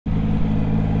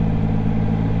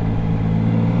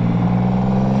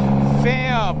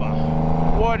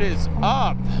What is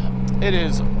up? It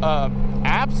is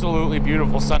absolutely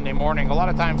beautiful Sunday morning. A lot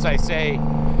of times I say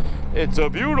it's a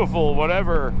beautiful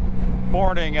whatever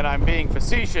morning and I'm being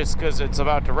facetious because it's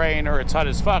about to rain or it's hot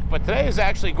as fuck, but today is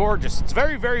actually gorgeous. It's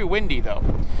very, very windy though.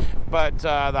 But the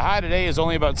high today is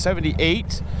only about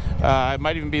 78. It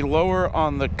might even be lower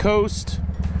on the coast.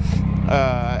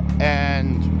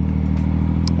 And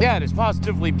yeah, it is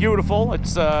positively beautiful.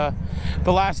 It's the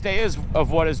last day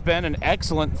of what has been an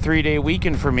excellent 3-day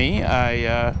weekend for me.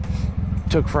 I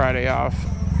took Friday off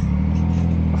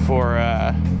for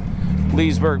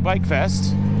Leesburg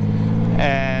Bikefest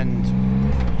and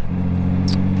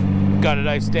got a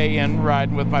nice day in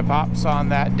riding with my pops on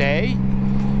that day.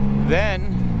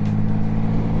 Then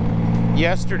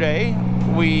yesterday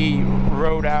we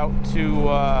rode out to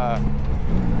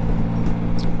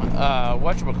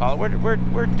whatchamacallit,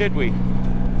 where did we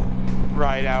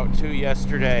ride out to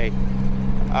yesterday?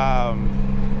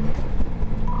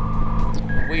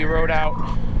 We rode out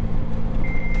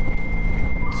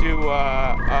to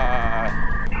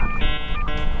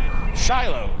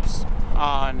Shiloh's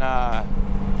on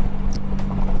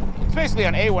it's basically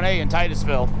on A1A in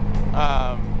Titusville,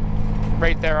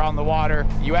 right there on the water.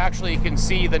 You actually can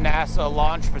see the NASA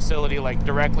launch facility like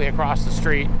directly across the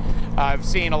street. I've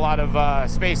seen a lot of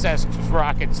SpaceX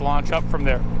rockets launch up from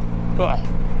there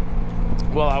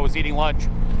while I was eating lunch.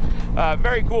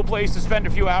 Very cool place to spend a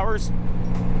few hours.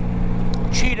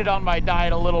 Cheated on my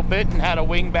diet a little bit and had a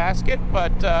wing basket,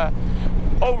 but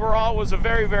overall was a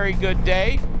very, very good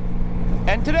day.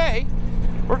 And today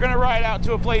we're gonna ride out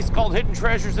to a place called Hidden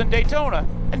Treasures in Daytona,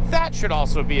 and that should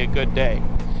also be a good day.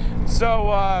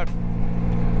 So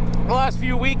the last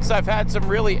few weeks I've had some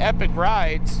really epic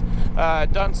rides,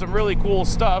 done some really cool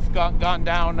stuff, gone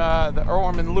down the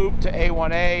Ormond loop to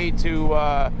A1A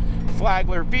to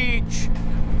Flagler Beach,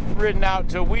 ridden out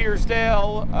to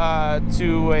Wearsdale,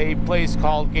 to a place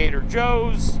called Gator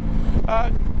Joe's,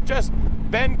 just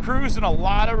been cruising a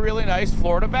lot of really nice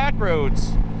Florida back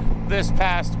roads this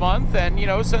past month. And you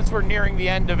know, since we're nearing the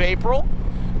end of April,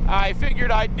 I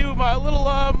figured I'd do my little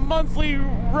monthly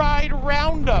ride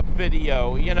roundup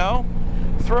video, you know,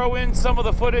 throw in some of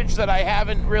the footage that I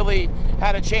haven't really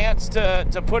had a chance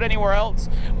to put anywhere else.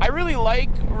 I really like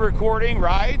recording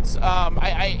rides.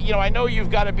 I know you've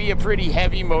got to be a pretty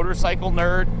heavy motorcycle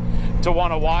nerd to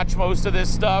want to watch most of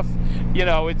this stuff. You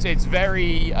know, it's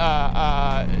very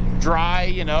dry,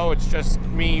 you know, it's just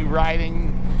me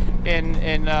riding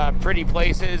in pretty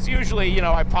places. Usually, you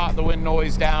know, I pot the wind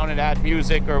noise down and add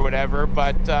music or whatever,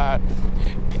 but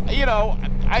you know,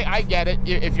 I get it.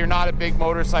 If you're not a big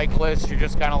motorcyclist, you're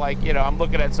just kind of like, you know, I'm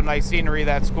looking at some nice scenery,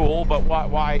 that's cool, but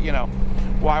why, you know,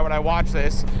 why would I watch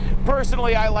this?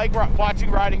 Personally, I like watching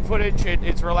riding footage.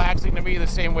 It's relaxing to me the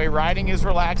same way riding is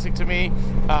relaxing to me.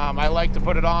 I like to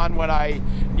put it on when I,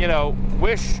 you know,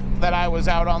 wish that I was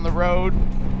out on the road,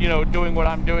 you know, doing what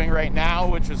I'm doing right now,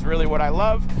 which is really what I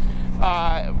love.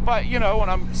 But you know, when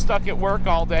I'm stuck at work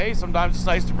all day, sometimes it's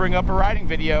nice to bring up a riding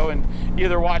video and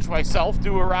either watch myself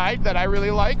do a ride that I really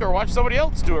like or watch somebody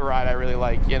else do a ride I really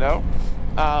like, you know.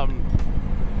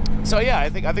 So yeah, I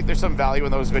think there's some value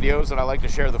in those videos, and I like to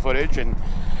share the footage, and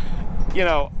you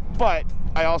know, but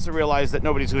I also realize that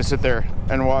nobody's going to sit there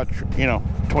and watch, you know,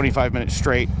 25 minutes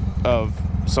straight of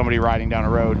somebody riding down a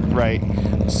road, right?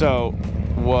 So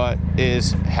what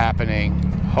is happening?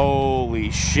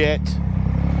 Holy shit.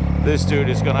 This dude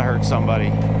is gonna hurt somebody.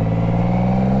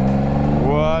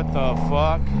 What the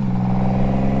fuck?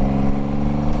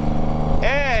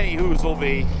 Any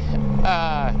whoozleby.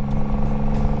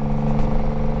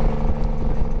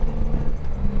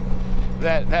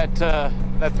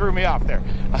 That threw me off there.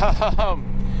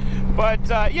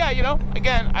 But yeah, you know,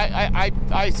 again,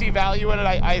 I see value in it.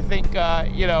 I think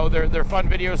you know, they're fun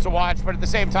videos to watch, but at the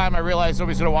same time I realize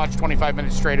nobody's gonna watch 25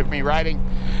 minutes straight of me riding.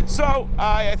 So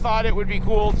I thought it would be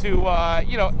cool to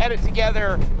you know, edit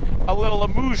together a little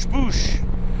amuse bouche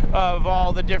of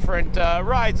all the different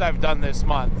rides I've done this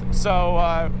month.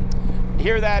 So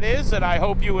here that is, and I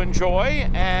hope you enjoy,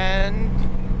 and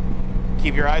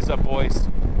keep your eyes up, boys.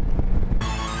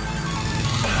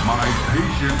 My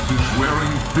patience is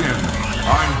wearing thin.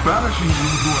 I'm banishing you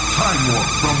to a time warp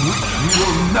from which you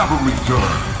will never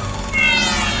return.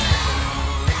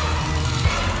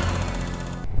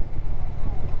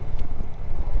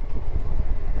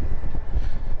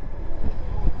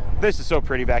 This is so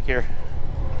pretty back here.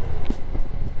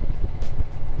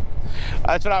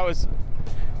 That's what I was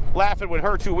laughing when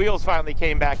her two wheels finally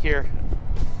came back here.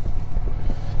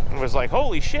 And was like,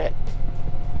 holy shit.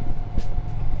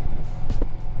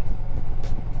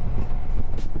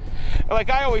 Like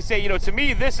I always say, you know, to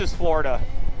me, this is Florida.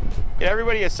 Yeah,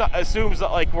 everybody assumes that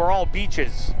like we're all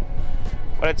beaches,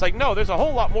 but it's like, no, there's a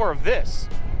whole lot more of this.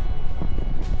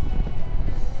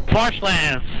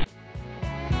 Marshlands.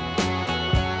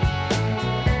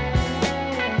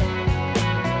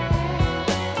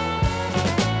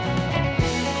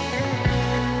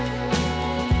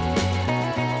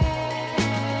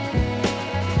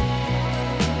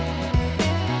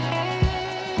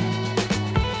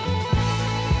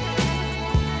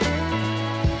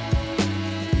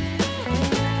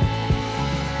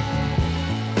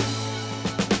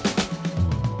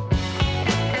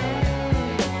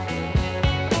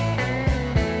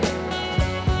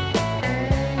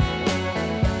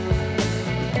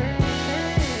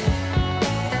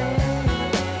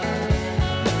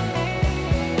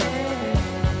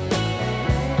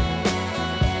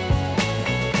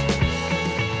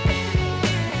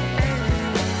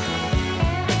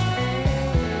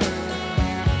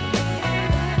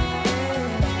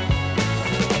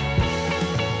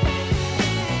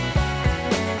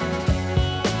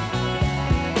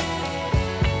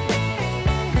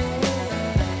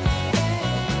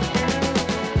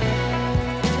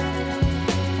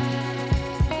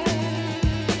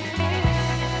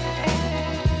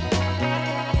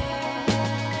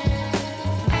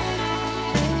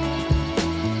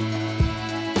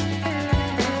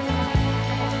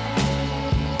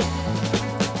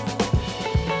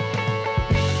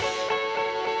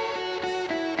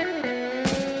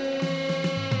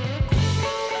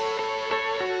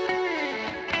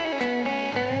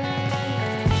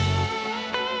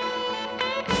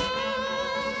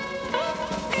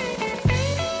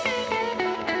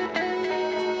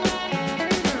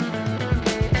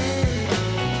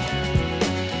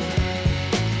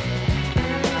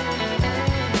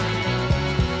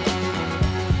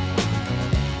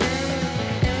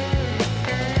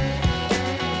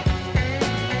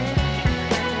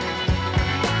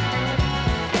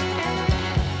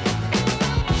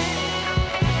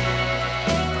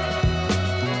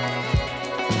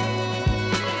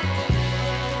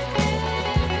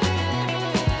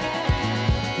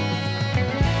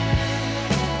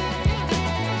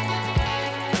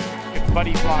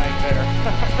 Buddy flying there.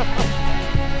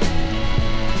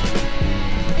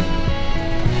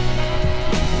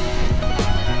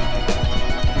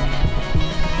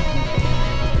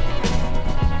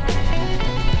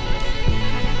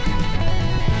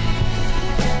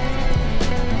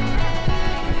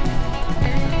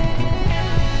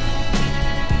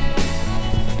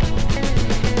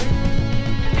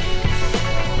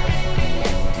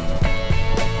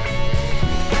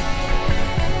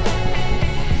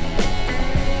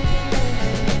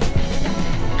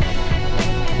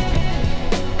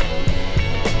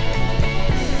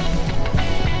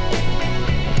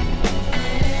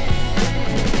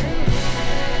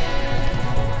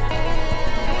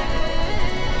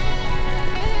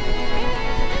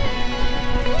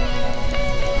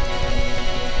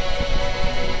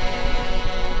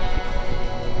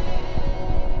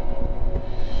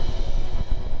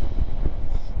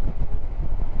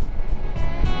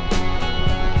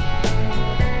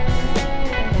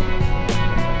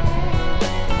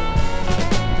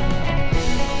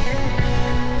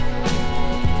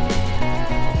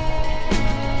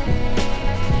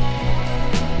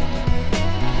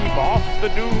 The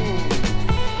dunes.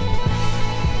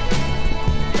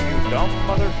 You dumb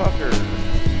motherfucker.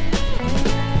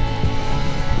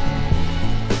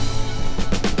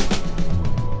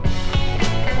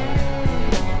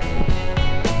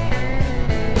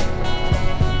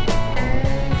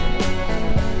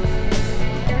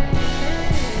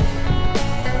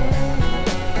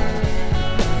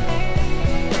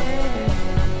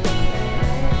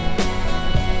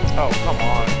 Oh, come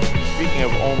on. Speaking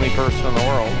of only person in the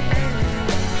world.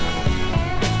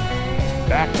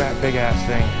 Back that big ass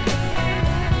thing.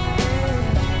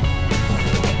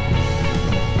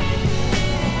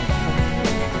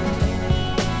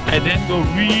 And then go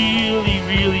really,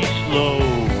 really slow.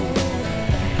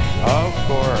 Of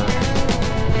course.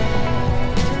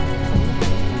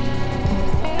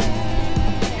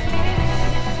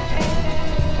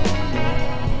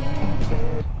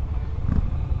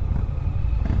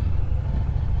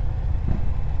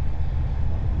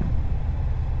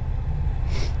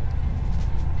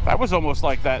 That was almost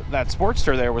like that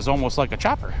Sportster there was almost like a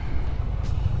chopper.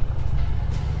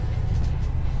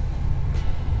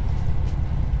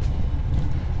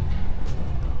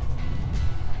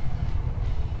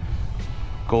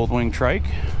 Goldwing trike.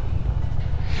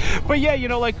 But yeah, you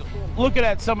know, like looking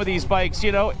at some of these bikes,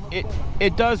 you know,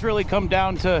 it does really come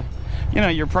down to, you know,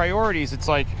 your priorities. It's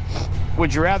like,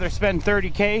 would you rather spend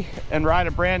 $30K and ride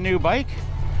a brand new bike,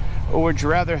 Or would you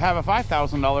rather have a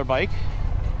 $5,000 bike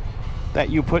that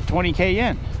you put 20K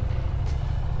in?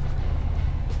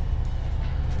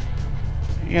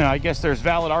 You know, I guess there's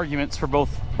valid arguments for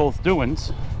both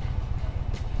doings.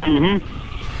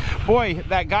 Mm-hmm. Boy,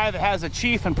 that guy that has a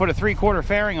Chief and put a 3/4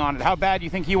 fairing on it, how bad do you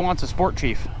think he wants a Sport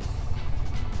Chief?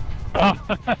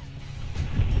 Oh.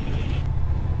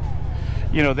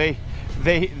 You know, they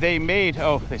made,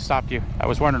 oh, they stopped you. I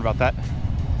was wondering about that.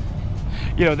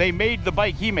 You know, they made the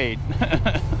bike he made.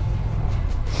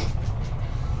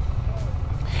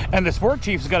 And the Sport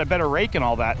Chief's got a better rake and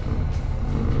all that.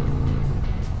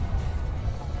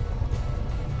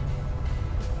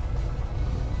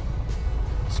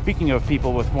 Speaking of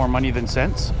people with more money than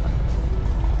sense,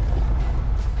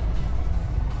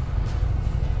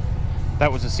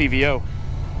 that was a CVO.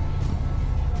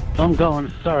 I'm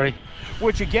going, sorry.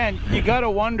 Which again, you gotta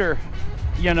wonder,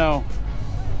 you know,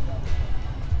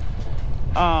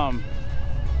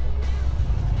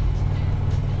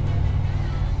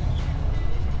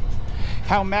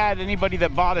 how mad anybody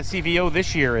that bought a CVO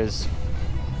this year is.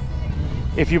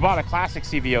 If you bought a classic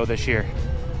CVO this year.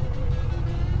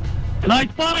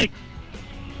 Nice bike!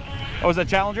 Oh, was that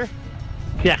Challenger?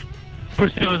 Yeah.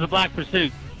 Pursuit, it was a black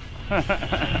Pursuit.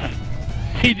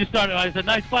 He just started, I said,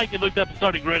 nice bike. He looked up and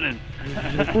started grinning.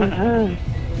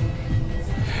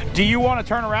 Do you want to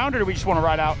turn around or do we just want to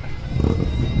ride out?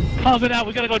 Oh, go down.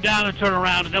 We got to go down and turn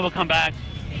around and then we'll come back.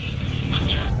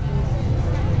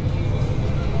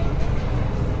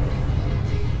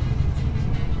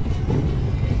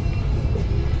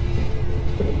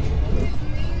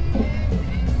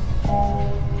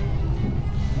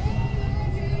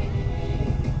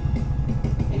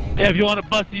 Yeah, if you want to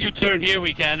bust a U-turn here,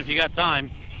 we can, if you got time.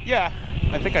 Yeah,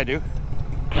 I think I do.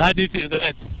 I do too. Go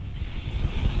ahead.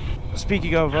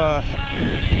 Speaking of,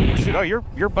 shoot, oh,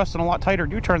 you're busting a lot tighter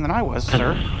U-turn than I was,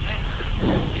 sir.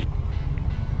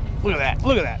 Look at that!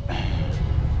 Look at that!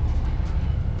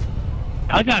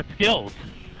 I got skills.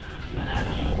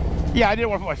 Yeah, I didn't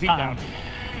want to put my feet down.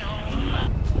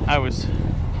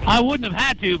 I wouldn't have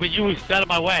had to, but you was out of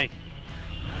my way.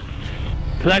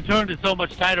 Because I turned it so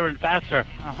much tighter and faster.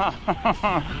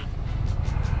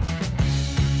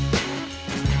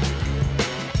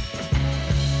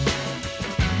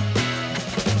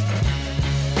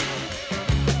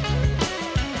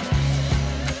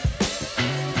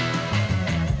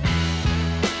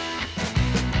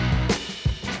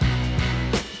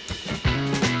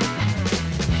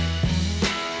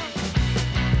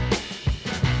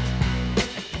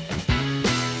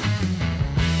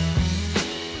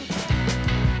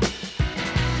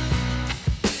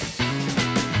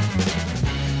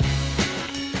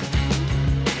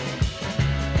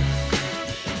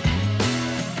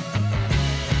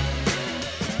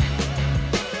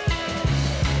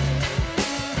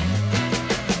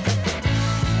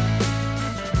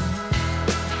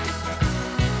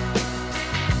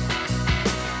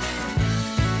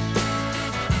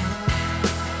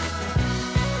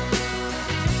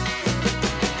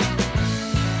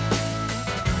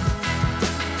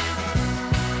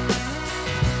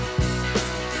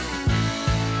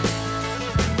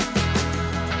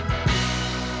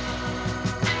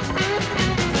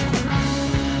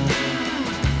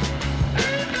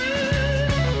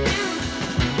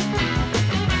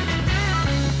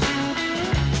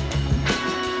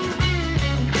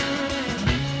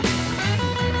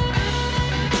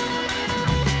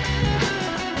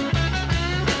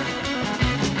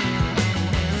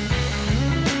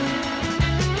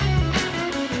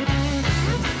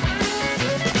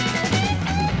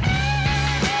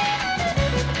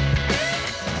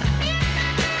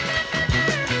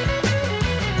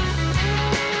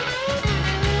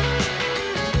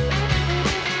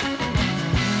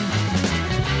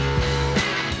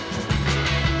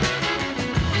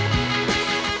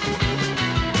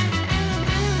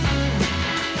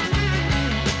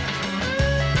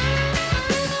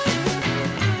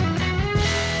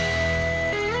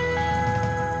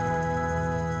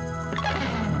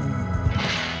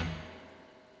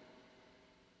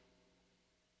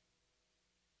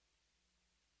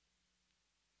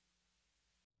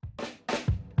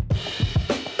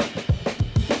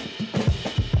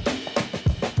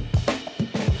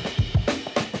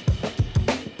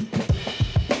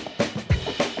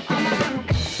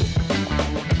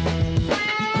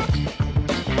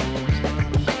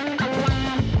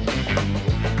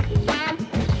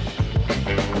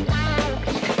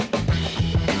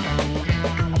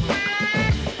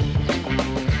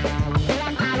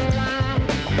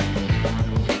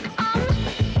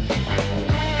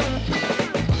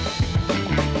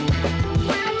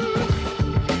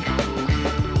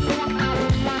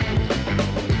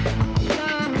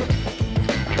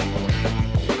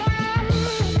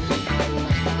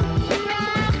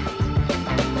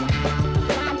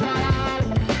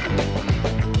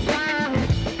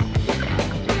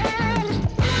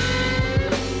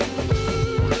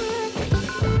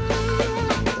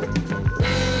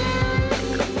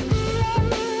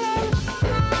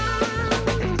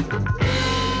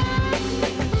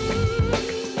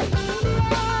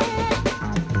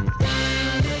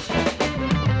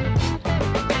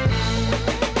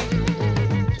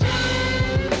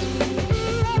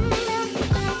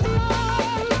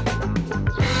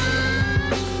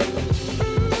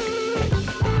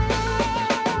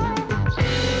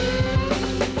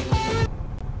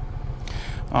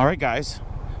 All right, guys.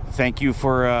 Thank you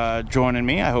for joining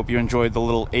me. I hope you enjoyed the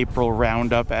little April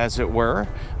roundup, as it were.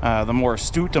 The more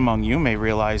astute among you may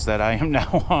realize that I am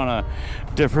now on a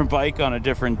different bike on a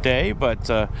different day, but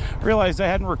realized I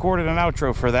hadn't recorded an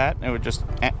outro for that. It was just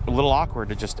a little awkward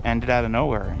to just end it out of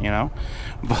nowhere, you know?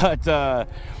 But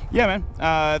yeah,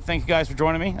 man, thank you guys for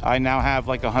joining me. I now have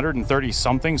like 130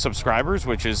 something subscribers,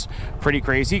 which is pretty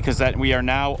crazy because that we are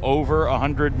now over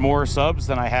 100 more subs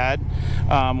than I had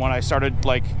when I started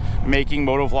like making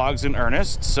motovlogs in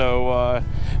earnest. So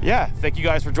yeah, thank you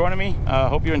guys for joining me.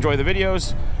 Hope you enjoy the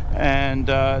videos, and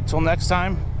until next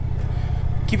time,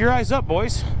 keep your eyes up,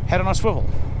 boys. Head on a swivel.